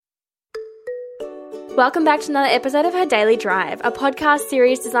Welcome back to another episode of Her Daily Drive, a podcast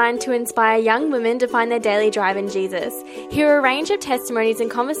series designed to inspire young women to find their daily drive in Jesus. Here are a range of testimonies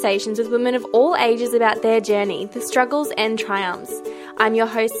and conversations with women of all ages about their journey, the struggles and triumphs. I'm your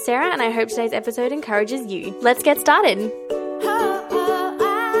host, Sarah, and I hope today's episode encourages you. Let's get started.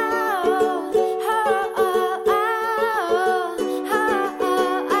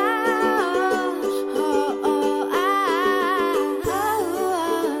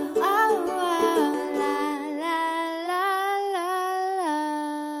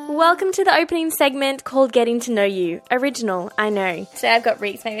 Welcome to the opening segment called Getting to Know You. Original, I know. Today I've got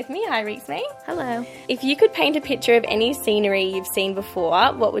Reeksmay with me. Hi, Reeksmay. Hello. If you could paint a picture of any scenery you've seen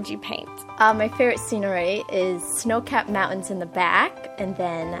before, what would you paint? My favorite scenery is snow-capped mountains in the back and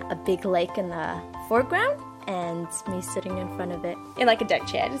then a big lake in the foreground and me sitting in front of it. In like a deck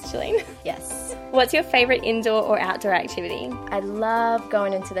chair, just chilling? Yes. What's your favorite indoor or outdoor activity? I love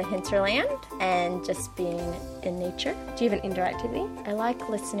going into the hinterland and just being in nature. Do you have an indoor activity? I like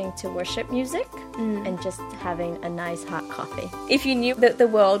listening to worship music and just having a nice hot coffee. If you knew that the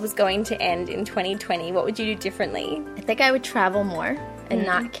world was going to end in 2020, what would you do differently? I think I would travel more and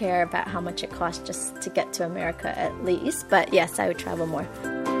not care about how much it costs just to get to America at least. But yes, I would travel more.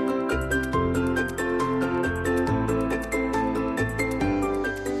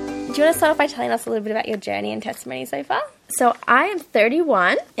 Do you want to start off by telling us a little bit about your journey and testimony so far? So I am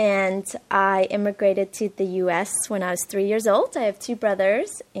 31 and I immigrated to the U.S. when I was 3 years old. I have two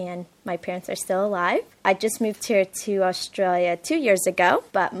brothers and my parents are still alive. I just moved here to Australia 2 years ago,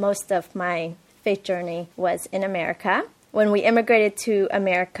 but most of my faith journey was in America. When we immigrated to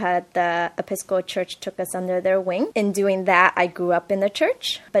America, the Episcopal Church took us under their wing. In doing that, I grew up in the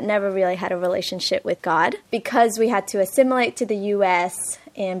church, but never really had a relationship with God. Because we had to assimilate to the U.S.,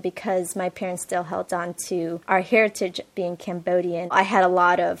 and because my parents still held on to our heritage being Cambodian, I had a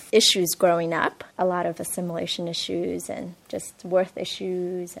lot of issues growing up, a lot of assimilation issues and just worth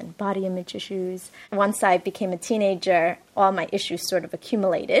issues and body image issues. Once I became a teenager, all my issues sort of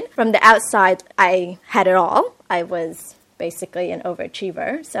accumulated. From the outside, I had it all. I was basically an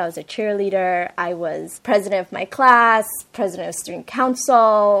overachiever. So I was a cheerleader, I was president of my class, president of student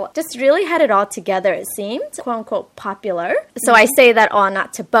council, just really had it all together, it seemed, quote unquote popular. So I say that all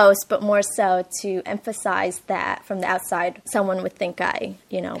not to boast, but more so to emphasize that from the outside, someone would think I,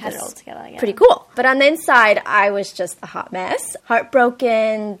 had was it all together, yeah. Pretty cool. But on the inside, I was just a hot mess,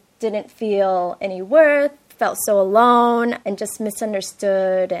 heartbroken, didn't feel any worth, felt so alone and just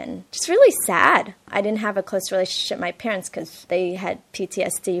misunderstood and just really sad. I didn't have a close relationship with my parents because they had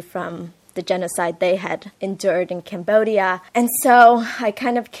PTSD from the genocide they had endured in Cambodia. And so I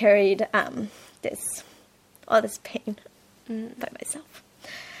kind of carried all this pain by myself.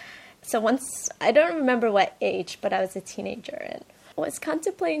 So once, I don't remember what age, but I was a teenager and was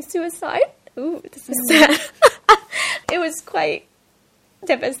contemplating suicide. Ooh, this is sad. It was quite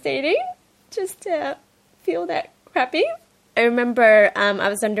devastating just to feel that crappy. I remember I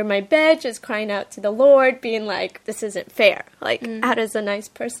was under my bed just crying out to the Lord, being like, this isn't fair. Like, how does a nice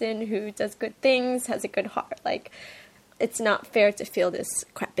person who does good things, has a good heart, like, it's not fair to feel this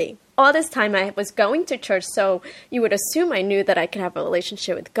crappy. All this time I was going to church, so you would assume I knew that I could have a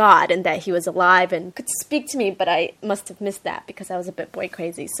relationship with God and that he was alive and could speak to me, but I must have missed that because I was a bit boy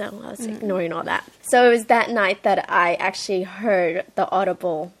crazy, so I was ignoring all that. So it was that night that I actually heard the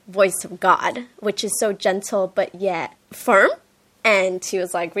audible voice of God, which is so gentle but yet firm. And he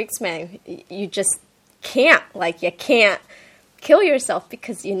was like, Reeksmay, you just can't. Like, you can't kill yourself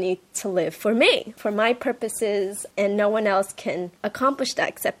because you need to live for me, for my purposes, and no one else can accomplish that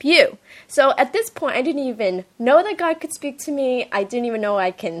except you. So at this point, I didn't even know that God could speak to me. I didn't even know I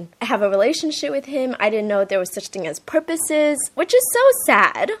can have a relationship with him. I didn't know there was such thing as purposes, which is so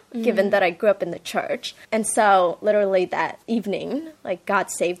sad, given that I grew up in the church. And so literally that evening, like, God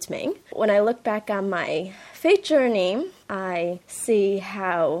saved me. When I look back on my faith journey, I see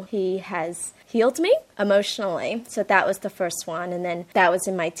how he has healed me emotionally. So that was the first one. And then that was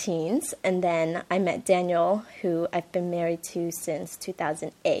in my teens. And then I met Daniel, who I've been married to since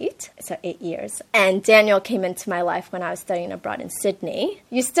 2008. So 8 years. And Daniel came into my life when I was studying abroad in Sydney.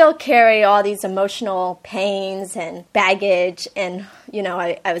 You still carry all these emotional pains and baggage. And,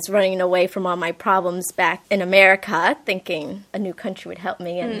 I was running away from all my problems back in America, thinking a new country would help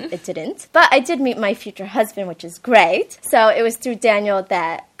me, and it didn't. But I did meet my future husband, which is great. So it was through Daniel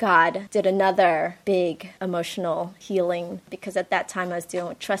that God did another big emotional healing, because at that time I was dealing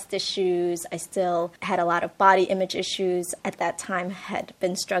with trust issues. I still had a lot of body image issues. At that time, had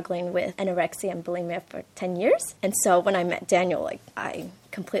been struggling with anorexia and bulimia for 10 years. And so when I met Daniel, I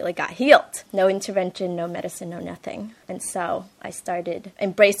completely got healed. No intervention, no medicine, no nothing. And so I started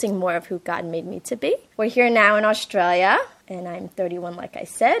embracing more of who God made me to be. We're here now in Australia, and I'm 31, like I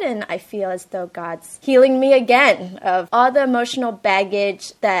said, and I feel as though God's healing me again of all the emotional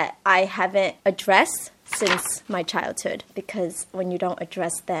baggage that I haven't addressed since my childhood, because when you don't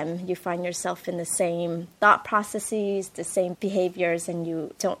address them, you find yourself in the same thought processes, the same behaviors, and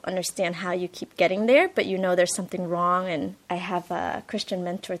you don't understand how you keep getting there, but you know there's something wrong. And I have a Christian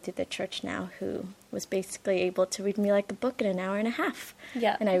mentor through the church now who was basically able to read me like a book in an hour and a half.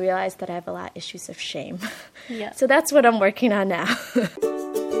 Yeah. And I realized that I have a lot of issues of shame. Yeah. So that's what I'm working on now.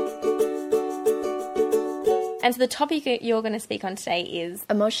 And so the topic you're going to speak on today is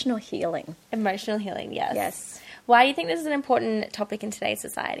Emotional healing. emotional healing, yes. Yes. Why do you think this is an important topic in today's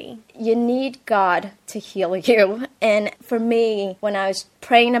society? You need God to heal you. And for me, when I was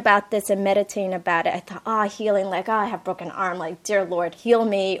praying about this and meditating about it, I thought, healing, like, I have broken arm, like, dear Lord, heal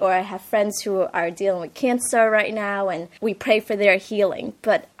me. Or I have friends who are dealing with cancer right now, and we pray for their healing.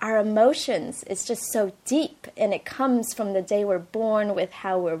 But our emotions is just so deep, and it comes from the day we're born with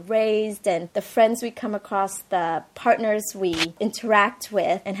how we're raised and the friends we come across, the partners we interact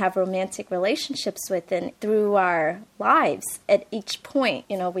with and have romantic relationships with, and through our lives. At each point,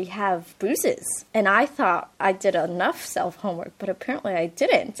 we have bruises. And I thought I did enough self-homework, but apparently I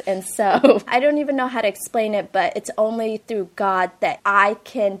didn't. And so I don't even know how to explain it, but it's only through God that I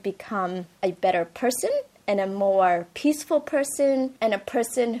can become a better person and a more peaceful person, and a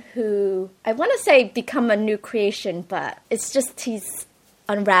person who, I want to say become a new creation, but it's just he's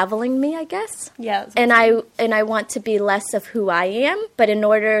unraveling me, I guess. Yeah. And I want to be less of who I am, but in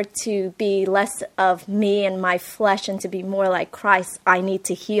order to be less of me and my flesh and to be more like Christ, I need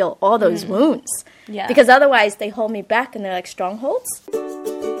to heal all those wounds. Yeah. Because otherwise they hold me back and they're like strongholds.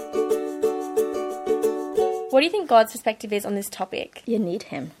 What do you think God's perspective is on this topic? You need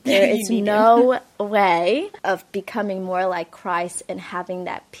him. There is no way of becoming more like Christ and having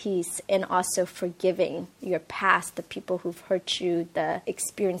that peace and also forgiving your past, the people who've hurt you, the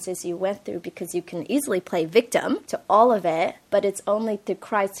experiences you went through, because you can easily play victim to all of it, but it's only through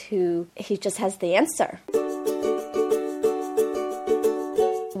Christ who he just has the answer.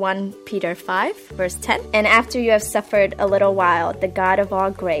 1 Peter 5, verse 10. And after you have suffered a little while, the God of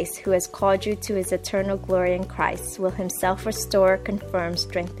all grace, who has called you to his eternal glory in Christ, will himself restore, confirm,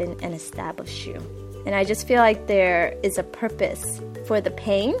 strengthen, and establish you. And I just feel like there is a purpose for the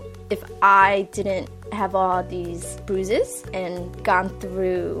pain. If I didn't have all these bruises and gone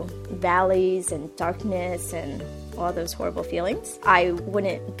through valleys and darkness and all those horrible feelings, I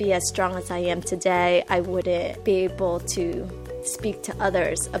wouldn't be as strong as I am today. I wouldn't be able to speak to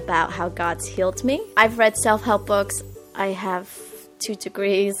others about how God's healed me. I've read self-help books. I have 2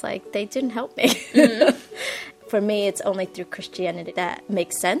 degrees. Like, they didn't help me. Mm-hmm. For me, it's only through Christianity that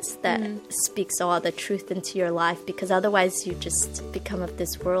makes sense, that speaks all the truth into your life, because otherwise you just become of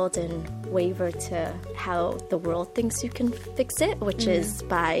this world and waver to how the world thinks you can fix it, which is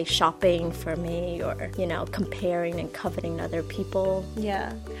by shopping for me, or, comparing and coveting other people.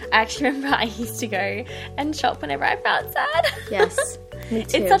 Yeah. I actually remember I used to go and shop whenever I felt sad. Yes, me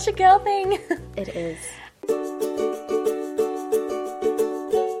too. It's such a girl thing. It is.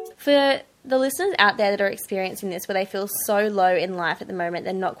 For the listeners out there that are experiencing this, where they feel so low in life at the moment,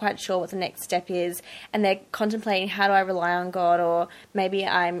 they're not quite sure what the next step is, and they're contemplating, how do I rely on God, or maybe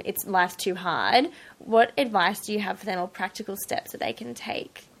life's too hard. What advice do you have for them, or practical steps that they can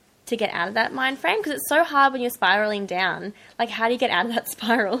take to get out of that mind frame? Because it's so hard when you're spiraling down. Like, how do you get out of that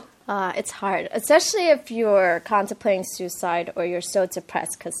spiral? It's hard, especially if you're contemplating suicide or you're so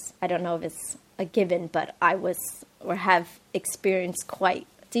depressed, because I don't know if it's a given, but I was or have experienced quite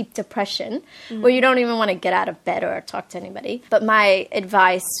deep depression where you don't even want to get out of bed or talk to anybody. But my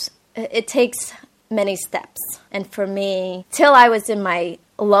advice, it takes many steps. And for me, till I was in my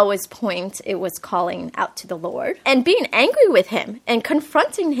lowest point, it was calling out to the Lord and being angry with him and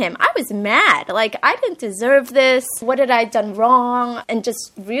confronting him. I was mad. Like, I didn't deserve this. What had I done wrong? And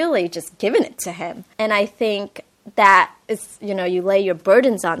just really just giving it to him. And I think that is, you lay your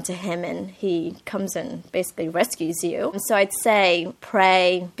burdens onto him and he comes and basically rescues you. And so I'd say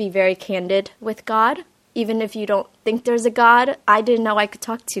pray, be very candid with God. Even if you don't think there's a God, I didn't know I could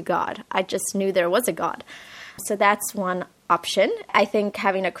talk to God. I just knew there was a God. So that's one option. I think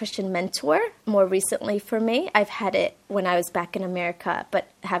having a Christian mentor, more recently for me, I've had it when I was back in America, but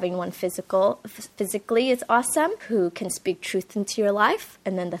having one physically is awesome, who can speak truth into your life.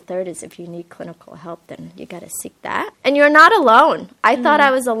 And then the third is, if you need clinical help, then you got to seek that. And you're not alone. I thought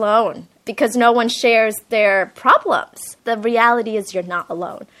I was alone because no one shares their problems. The reality is you're not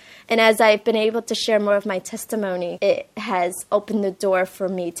alone. And as I've been able to share more of my testimony, it has opened the door for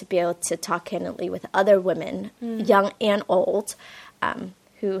me to be able to talk candidly with other women, young and old,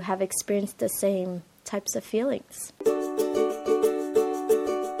 who have experienced the same types of feelings.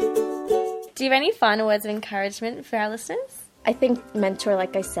 Do you have any final words of encouragement for our listeners? I think mentor,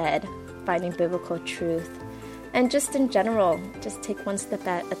 like I said, finding biblical truth. And just in general, just take one step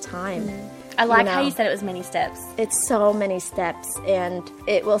at a time. I like how you said it was many steps. It's so many steps, and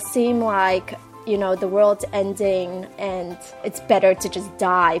it will seem like, the world's ending and it's better to just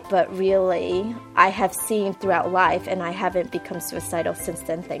die. But really, I have seen throughout life, and I haven't become suicidal since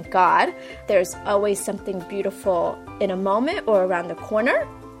then, thank God, there's always something beautiful in a moment or around the corner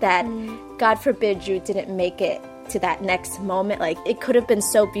that, God forbid, you didn't make it to that next moment. Like, it could have been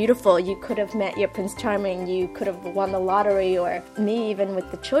so beautiful. You could have met your Prince Charming. You could have won the lottery. Or me, even with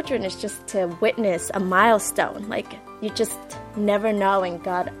the children, is just to witness a milestone. Like, you just never know. And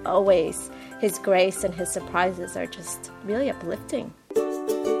God always, His grace and His surprises are just really uplifting.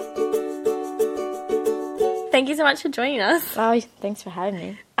 Thank you so much for joining us. Oh, thanks for having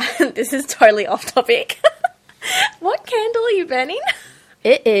me. This is totally off topic. What candle are you burning?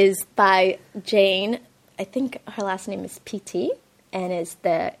 It is by Jane. I think her last name is PT, and is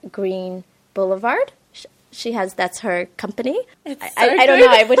the Green Boulevard. That's her company. I don't know.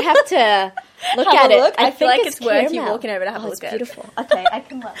 I would have to look at it. I feel like it's worth you walking over to have a look at it. It's beautiful. Okay, I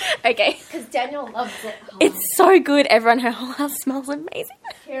can look. Okay. Because Daniel loves it. It's so good. Everyone, her whole house smells amazing.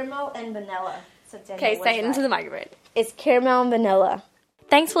 Caramel and vanilla. So okay, say it into the microphone. It's caramel and vanilla.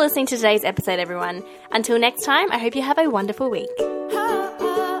 Thanks for listening to today's episode, everyone. Until next time, I hope you have a wonderful week.